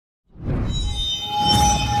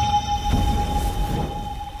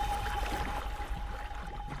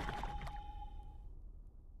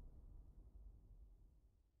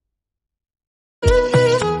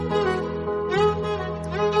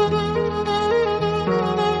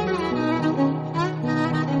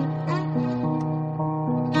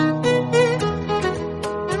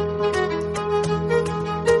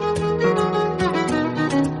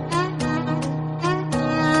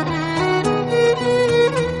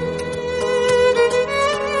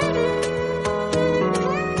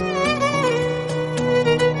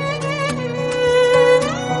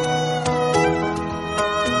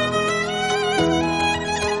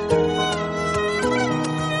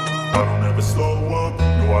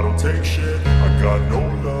I don't take shit. I got no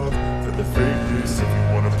love for the fakeness. If you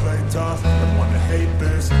wanna play tough and wanna hate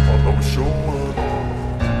this, I'll always show up.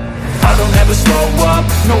 I don't ever slow up,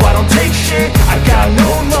 no I don't take shit. I got no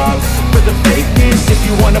love for the fakeness. If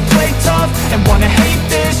you wanna play tough and wanna hate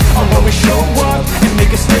this, I'll always show up and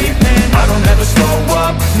make a statement. I don't ever slow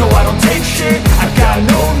up, no I don't take shit. I got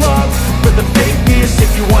no love for the fakeness.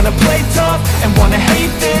 If you wanna play tough and wanna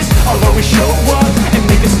hate this, I'll always show up and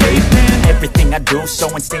make a statement. Everything I do so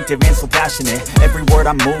instinctive and so passionate. Every word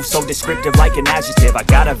I move so descriptive like an adjective. I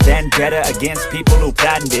got a vendetta against people who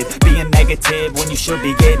patented being negative when you should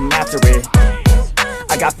be getting after it.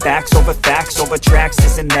 I got facts over tracks,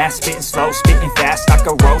 this and that. Spitting slow, spitting fast, I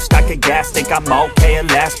could roast, I could gas. Think I'm okay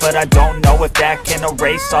at last, but I don't know if that can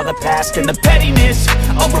erase all the past. And the pettiness,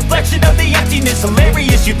 a reflection of the emptiness.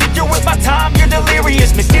 Hilarious, you think you're worth my time, you're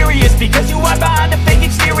delirious. Mysterious, because you hide behind a fake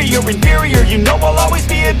exterior. Inferior, you know I'll always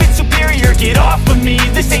be a bit superior. Get off of me,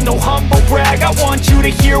 this ain't no humble brag. I want you to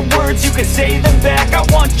hear words, you can say them back. I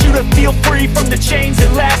want you to feel free from the chains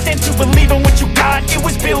at last, and to believe in what you got, it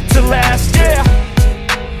was built to last, yeah.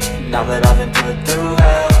 Now that I've been put through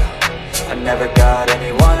hell, I never got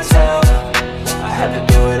anyone's help. I had to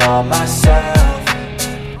do it all myself.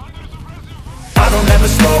 I don't ever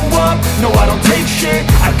slow up, no I don't take shit.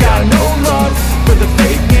 I got no love for the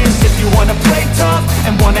fakeness. If you wanna play tough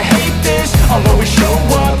and wanna hate this, I'll always show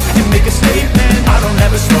up and make a statement. I don't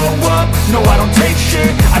ever slow up, no I don't take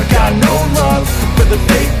shit. I got no love for the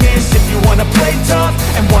fakeness. If you wanna play tough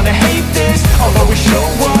and wanna hate this, I'll always show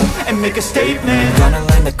up and make a statement. Gonna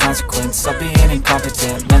learn the consequence of being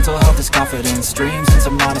incompetent. Mental health is confidence, dreams and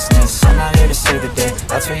some modestness. I'm not here to save the day,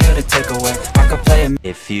 that's for you to take away. I could play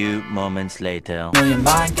a few moments later. million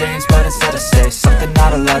mind games, but instead I say something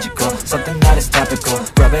not illogical, something that is topical.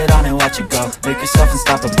 Rub it on and watch it go, make yourself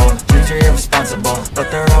unstoppable. Dreams are irresponsible,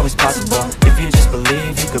 but they're always possible. If you just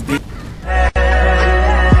believe, you could be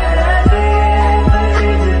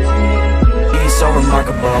so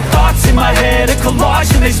remarkable. Thoughts in my head, a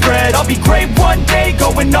collage and they spread. I'll be great one day,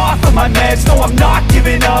 going off of my meds. No, I'm not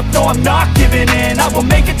giving up, no, I'm not giving in. I will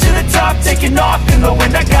make it to the top, taking off in the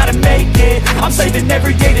wind. I gotta make it, I'm saving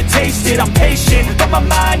every day to taste it. I'm patient, but my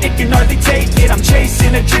mind, it can hardly take it. I'm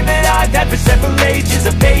chasing a dream that I've had for several ages.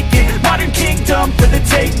 A vacant, modern kingdom for the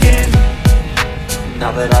taking.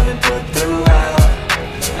 Now that I've been put through hell,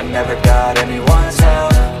 I never got anyone's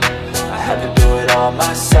help. I had to do it all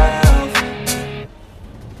myself.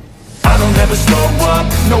 I don't ever slow up,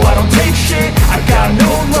 no I don't take shit. I got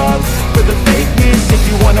no love for the fakeness. If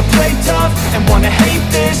you wanna play tough and wanna hate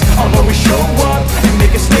this, I'll always show up and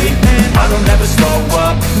make a statement. I don't ever slow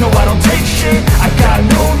up, no I don't take shit. I got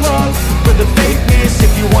no love for the fakeness.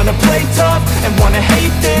 If you wanna play tough and wanna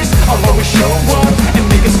hate this, I'll always show up and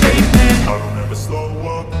make a statement. I don't ever slow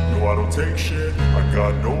up, no I don't take shit. I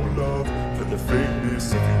got no love for the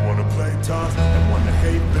fakeness. If you wanna play tough and wanna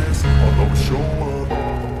hate this, I'll always show up.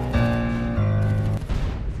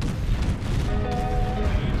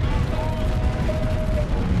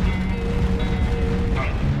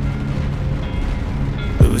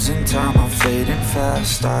 Losing time, I'm fading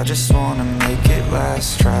fast. I just wanna make it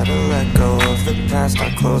last. Try to let go of the past. I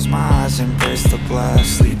close my eyes, embrace the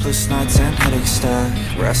blast. Sleepless nights and headache stack.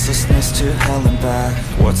 Restlessness to hell and back.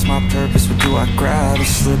 What's my purpose? What do I grab? A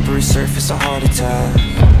slippery surface, a heart attack.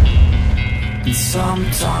 And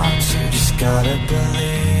sometimes you just gotta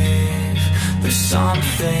believe there's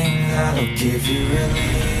something that'll give you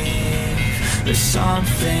relief. There's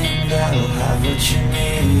something that'll have what you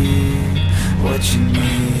need, what you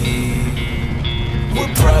need.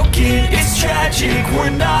 We're broken, it's tragic,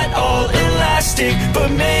 we're not all elastic, but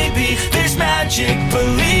maybe there's magic.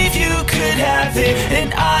 Believe you could have it,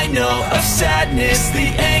 and I know of sadness, the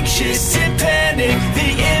anxious and panic, the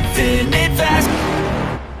infinite vast.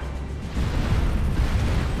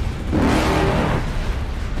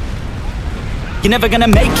 You're never gonna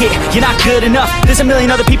make it, you're not good enough. There's a million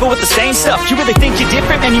other people with the same stuff. You really think you're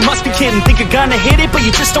different? Man, you must be kidding. Think you're gonna hit it, but you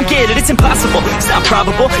just don't get it. It's impossible, it's not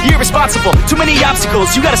probable, you're irresponsible. Too many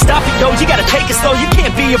obstacles, you gotta stop it, yo. You gotta take it slow, you can't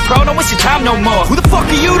be a pro. Don't waste your time no more. Who the fuck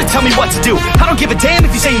are you to tell me what to do? I don't give a damn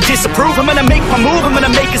if you say you disapprove. I'm gonna make my move, I'm gonna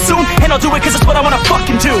make it soon. And I'll do it cause it's what I wanna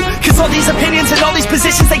fucking do. Cause all these opinions and all these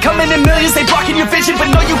positions, they come in millions, they blocking your vision. But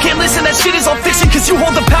no, you can't listen, that shit is all fiction. Cause you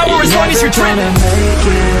hold the power as long as you're dreaming.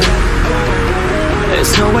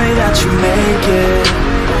 There's no way that you make it,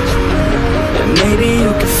 and maybe you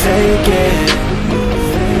can fake it,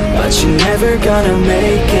 but you're never gonna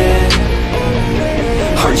make it.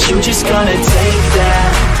 Aren't you just gonna take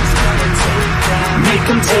that? Make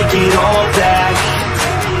them take it all back.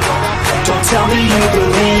 Don't tell me you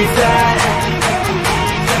believe that.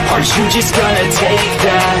 Aren't you just gonna take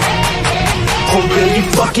that? Or will you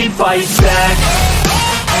fucking fight back?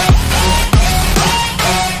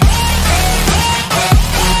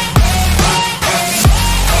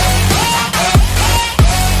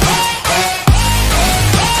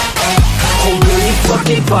 Or will you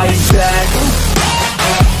fucking fight back?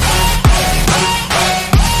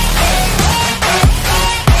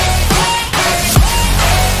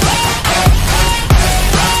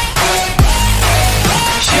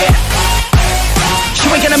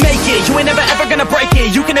 You ain't never ever gonna break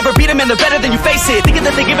it. You can never beat them and they're better than you face it. Thinking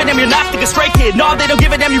that they give a damn, you're not thinking straight, kid. No, they don't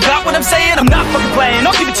give a damn, you got what I'm saying? I'm not fucking playing,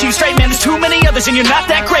 I'll give it to you straight, man. There's too many others and you're not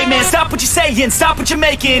that great, man. Stop what you're saying, stop what you're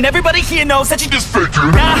making. Everybody here knows that you just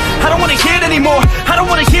faking. Nah, I don't wanna hear it anymore, I don't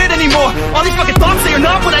wanna hear it anymore. All these fucking thoughts, they are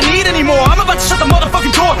not what I need anymore. I'm about to shut the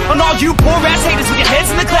motherfucking door on all you poor ass haters with your heads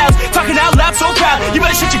in the clouds, talking out loud so proud. You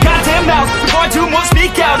better shut your goddamn mouth before I do more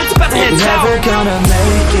speak out. It's about to head south. You're never gonna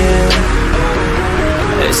make it.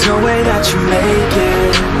 There's no way that you make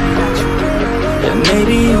it. And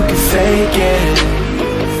maybe you can fake it,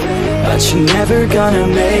 but you're never gonna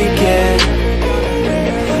make it.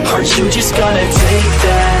 Aren't you just gonna take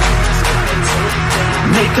that?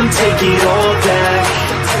 Make them take it all back.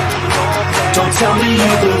 Don't tell me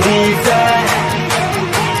you believe that.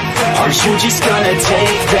 Aren't you just gonna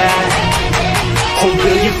take that? Or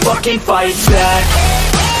will you fucking fight back?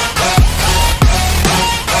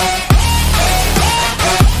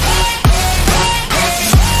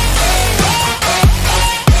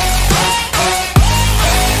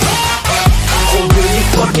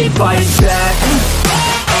 Fucking fight back.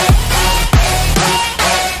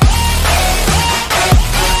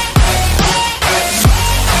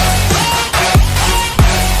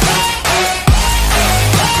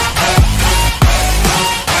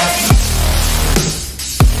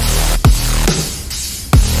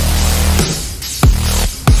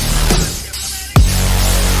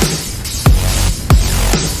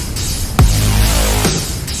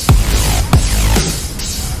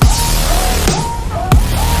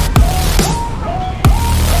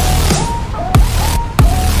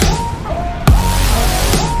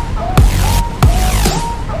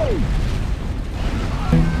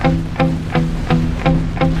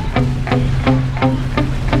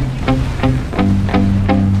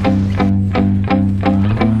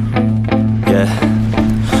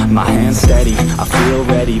 I feel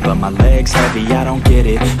ready, but my legs heavy, I don't get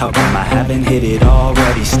it. How come I haven't hit it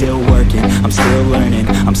already? Still working, I'm still learning,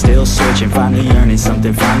 I'm still searching, finally earning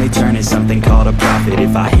something, finally turning something called a profit.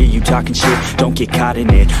 If I hear you talking shit, don't get caught in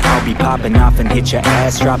it. I'll be popping off and hit your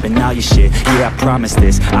ass, dropping all your shit. Yeah, I promise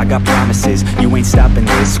this, I got promises, you ain't stopping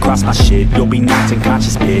this. Cross my shit, you'll be knocked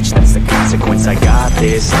unconscious, bitch. That's the consequence, I got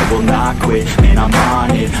this, I will not quit. Man, I'm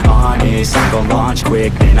on it, honest, I'm gonna launch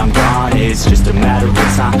quick, then I'm gone. It's just a matter of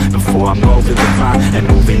time before I'm over the climb and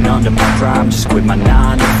moving under my prime. Just quit my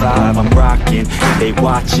 9 to 5, I'm rocking and they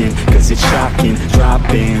watching, cause it's shocking.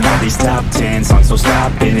 Dropping all these top 10 songs, so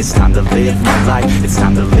stopping. It's time to live my life, it's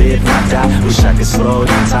time to live, not die. Wish I could slow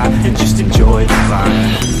down time and just enjoy the climb.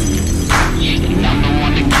 And I'm the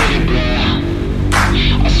one to get it, bro.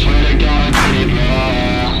 I swear to God I get it,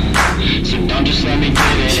 bro. So don't just let me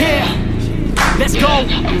get it. Yeah, let's go. I'm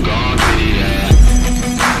gon' get it,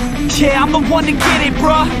 yeah, I'm the one to get it,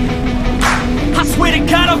 bruh. I swear to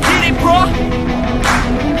God I'll get it, bruh.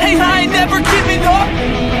 Hey, I ain't never giving up.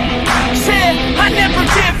 Said I never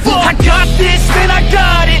give up. I got this, man, I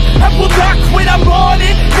got it. I will not quit, I'm on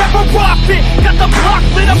it. Never rock it. Got the block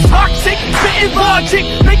lit, I'm toxic. Spitting logic,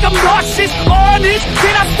 make them nauseous. Honest,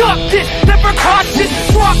 then I stuck it. Never cautious,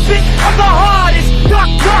 drop it. I'm the hardest. Knock,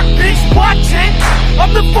 knock, bitch, watch it.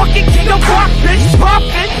 I'm the fucking king of rock, bitch.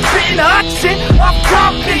 Poppin', spitting hot shit. I'm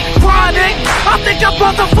dropping, chronic. I think I'm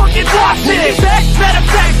motherfucking lost it. Back, matter of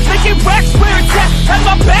fact, making racks where it's at. Have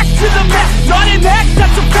my back to the mat, not an act,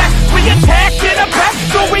 that's a fact. We attack in a back,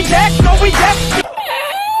 no react, no react.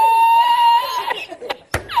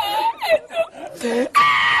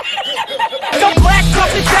 I'm black, off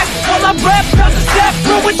the deck, while I rap, cause a step,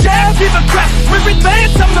 through a jab, even crap. We relate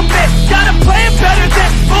some of the myth, gotta play it better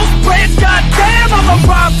than most brands. Goddamn, I'm a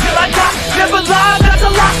rhyme till I die. Never lie, that's a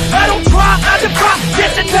lie. I don't try, I defy.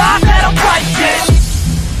 Yes and nah, that I'm right, yeah.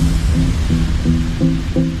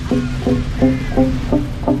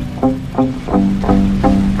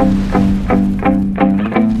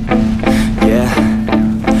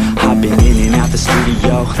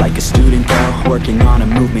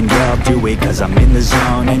 into it cause I'm in the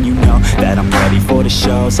zone. And you know that I'm ready for the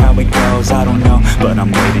shows. How it goes, I don't know, but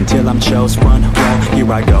I'm waiting till I'm chose. One roll,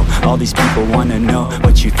 here I go. All these people wanna know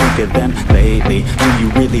what you think of them lately. Do you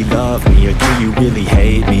really love me or do you really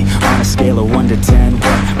hate me? On a scale of 1 to 10,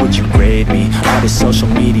 what would you grade me? All this social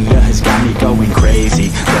media has got me going crazy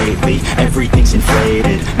lately. Everything's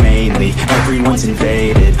inflated, mainly everyone's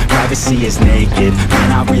invaded. Privacy is naked,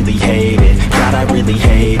 man I really hate it. God I really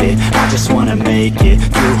hate it. I just wanna make it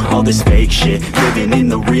through all this fake shit. Living in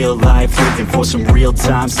the real life, living for some real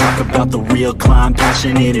times. Talk about the real climb,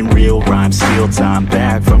 passionate in real rhymes. Steal time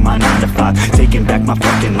back from my 9 to 5, taking back my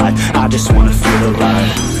fucking life. I just wanna feel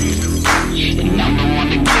alive. And I'm the one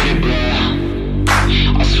to get it, bro.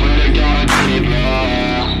 I swear to God I get it,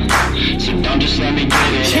 bro. So don't just let me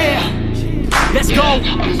get it. Yeah, let's go. I'm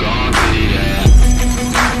gonna get it,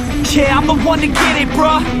 yeah, I'm the one to get it,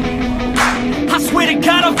 bro. I swear to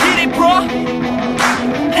God I'll get it, bro.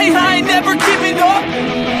 Hey, I ain't never giving up.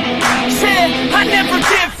 Yeah, I never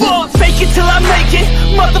give up. Fake it till I make it.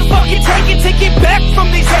 Motherfucking take it back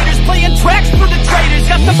from these haters. Playing tracks for the traitors.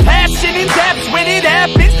 Got the passion in depth when it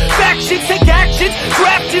happens. Factions take actions,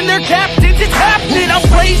 drafting their captains. It's happening, I'm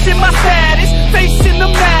raising my status, facing the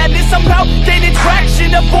madness. I'm out gaining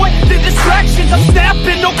traction, avoid the distractions. I'm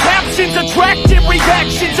snapping, no captions, attracting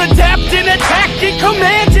reactions. Adapting, attacking,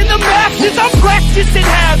 commanding the masses. I'm practicing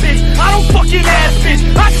habits, I don't fucking ask bitch,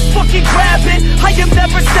 I just fucking grab it. I am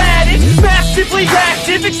never static, massively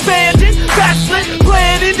active, expanding, backslid,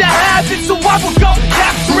 planning to have it. So I will go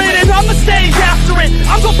after it, and I'ma stay after it.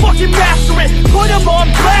 I'm gonna fucking master it, put them on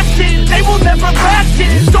blast it. They will never last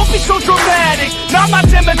it, don't be so dramatic. Not my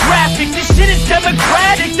demographic, this shit is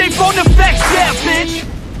democratic. They phone effects, yeah bitch.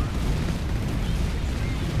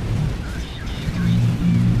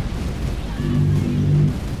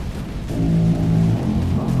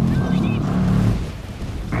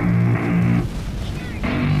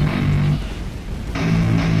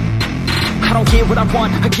 I don't get what I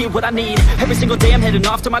want, I get what I need. Every single day I'm heading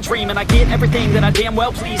off to my dream, and I get everything that I damn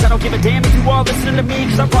well please. I don't give a damn if you all listening to me,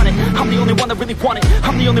 cause I run it. I'm the only one that really want it,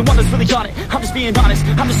 I'm the only one that's really got it. I'm just being honest,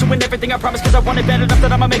 I'm just doing everything I promise, cause I want it bad enough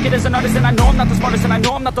that I'ma make it as an artist. And I know I'm not the smartest, and I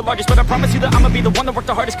know I'm not the largest, but I promise you that I'ma be the one that worked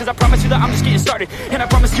the hardest. Cause I promise you that I'm just getting started, and I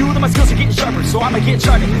promise you that my skills are getting sharper. So I'ma get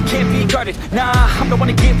charted, can't be guarded. Nah, I'm the one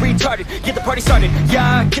to get retarded. Get the party started,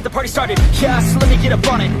 yeah, get the party started. Yeah, so let me get up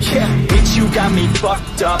on it, yeah. Bitch, you got me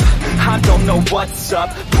fucked up, I don't know what's up.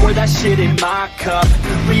 Pour that shit in my cup,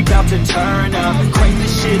 we bout to turn up. Crank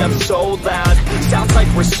this shit up so loud, sounds like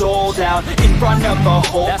we're sold out. In front of a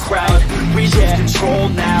whole crowd, we lose control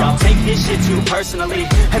now. Y'all take this shit too personally.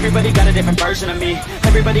 Everybody got a different version of me,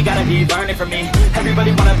 everybody gotta be learning from me.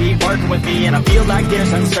 Everybody wanna be working with me, and I feel like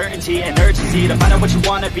there's uncertainty and urgency to find out what you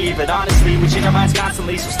wanna be. But honestly, we change our minds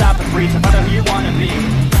constantly, so stop and breathe and find out who you wanna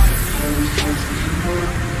be.